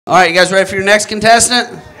All right, you guys ready for your next contestant?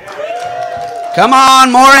 Come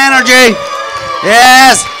on, more energy.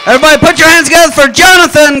 Yes. Everybody put your hands together for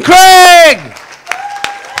Jonathan Craig.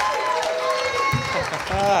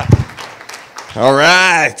 All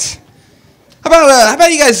right. How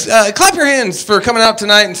about you guys clap your hands for coming out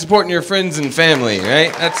tonight and supporting your friends and family,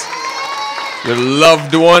 right? That's your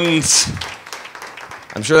loved ones.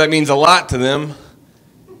 I'm sure that means a lot to them.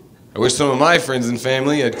 I wish some of my friends and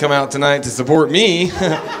family had come out tonight to support me.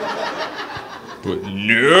 But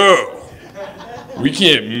no, we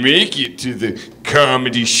can't make it to the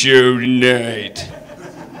comedy show tonight.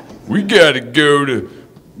 We gotta go to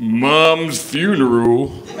Mom's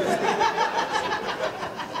funeral.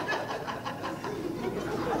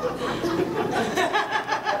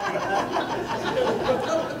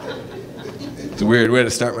 It's a weird way to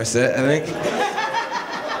start my set, I think.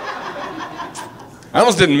 I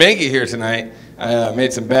almost didn't make it here tonight. I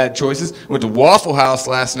made some bad choices. Went to Waffle House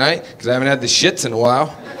last night because I haven't had the shits in a while.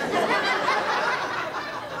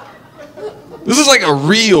 This is like a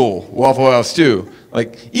real Waffle House too.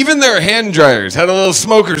 Like even their hand dryers had a little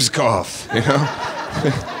smoker's cough, you know?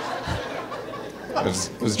 I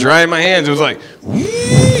was drying my hands. It was like,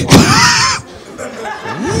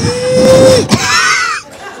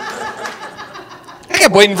 I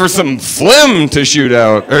kept waiting for some phlegm to shoot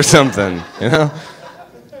out or something, you know?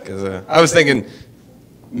 Because I was thinking,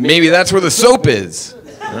 maybe that's where the soap is.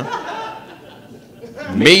 You know?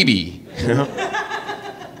 Maybe. You know?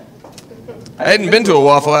 I hadn't been to a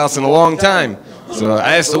Waffle House in a long time. So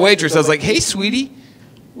I asked the waitress, I was like, hey, sweetie,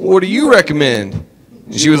 what do you recommend?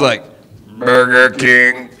 And she was like, Burger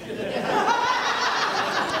King.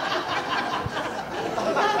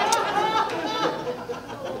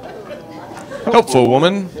 Helpful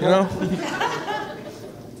woman, you know?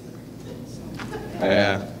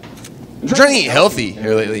 Yeah. I'm trying to eat healthy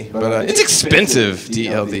here lately, but it's expensive to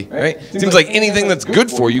eat healthy, right? Seems like anything that's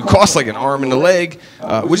good for you costs like an arm and a leg,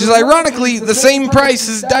 which is ironically the same price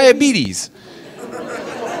as diabetes.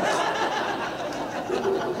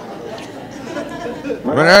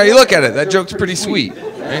 No matter how you look at it, that joke's pretty sweet,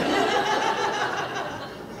 right?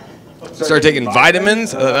 Started taking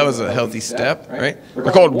vitamins. That was a healthy step, right?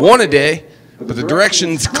 They're called one a day, but the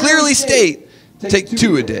directions clearly state take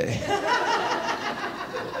 2 a day.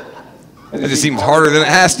 It just seems harder than it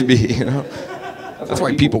has to be, you know? That's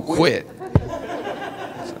why people quit.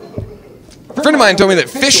 A friend of mine told me that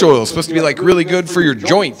fish oil is supposed to be like really good for your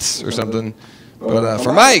joints or something. But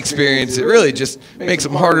from my experience, it really just makes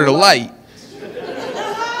them harder to light.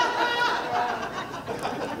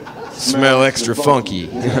 Smell extra funky,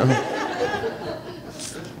 you know?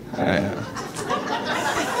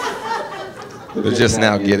 They're just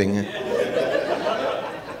now getting it.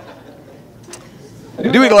 I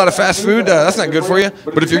do eat a lot of fast food. That's not good for you.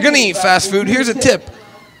 But if you're going to eat fast food, here's a tip.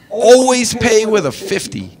 Always pay with a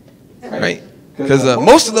 50, right? Because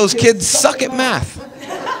most of those kids suck at math.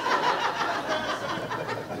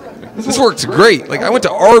 This works great. Like, I went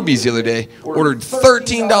to Arby's the other day, ordered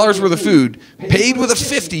 $13 worth of food, paid with a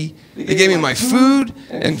 50. They gave me my food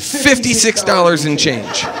and $56 in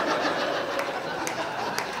change.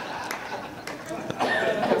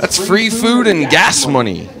 That's free food and gas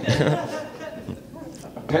money.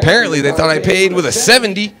 Apparently, they thought I paid with a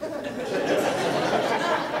 70.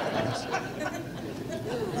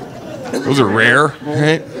 Those are rare,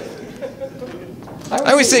 right?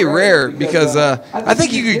 I always say rare because I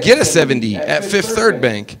think you could get a 70 at Fifth Third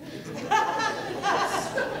Bank.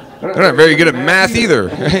 They're not very good at math either,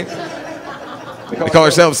 right? They call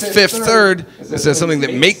ourselves Fifth Third. It says something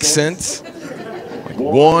that makes sense, like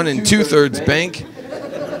 1 2/3 bank.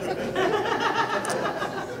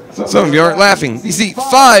 Some of you aren't laughing. You see,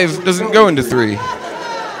 5 doesn't go into 3.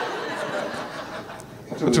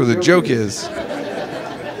 That's where the joke is.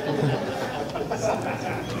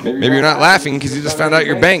 Maybe you're not laughing because you just found out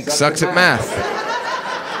your bank sucks at math.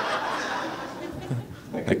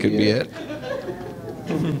 That could be it.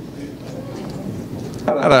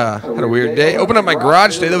 Had a weird day. Opened up my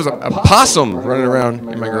garage today. There was a possum running around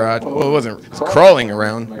in my garage. Well, it wasn't. It was crawling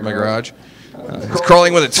around in my garage. It was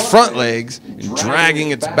crawling with its front legs and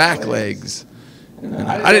dragging its back legs. And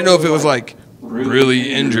I didn't know if it was like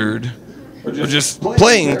really injured or just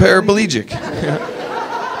playing paraplegic.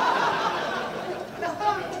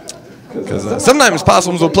 Because sometimes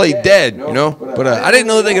possums will play dead, you know. But I didn't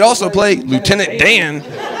know that they could also play Lieutenant Dan.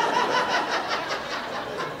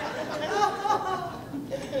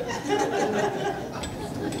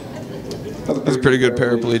 That's a pretty good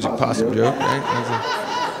paraplegic possum joke, right?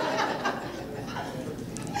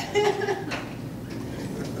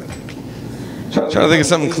 Trying to think of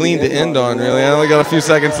something clean to end on, really. I only got a few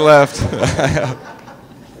seconds left.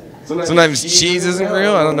 Sometimes cheese isn't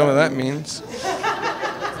real. I don't know what that means.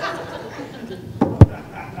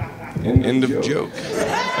 End of joke.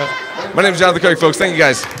 My name is Jonathan Cook, folks. Thank you,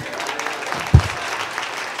 guys.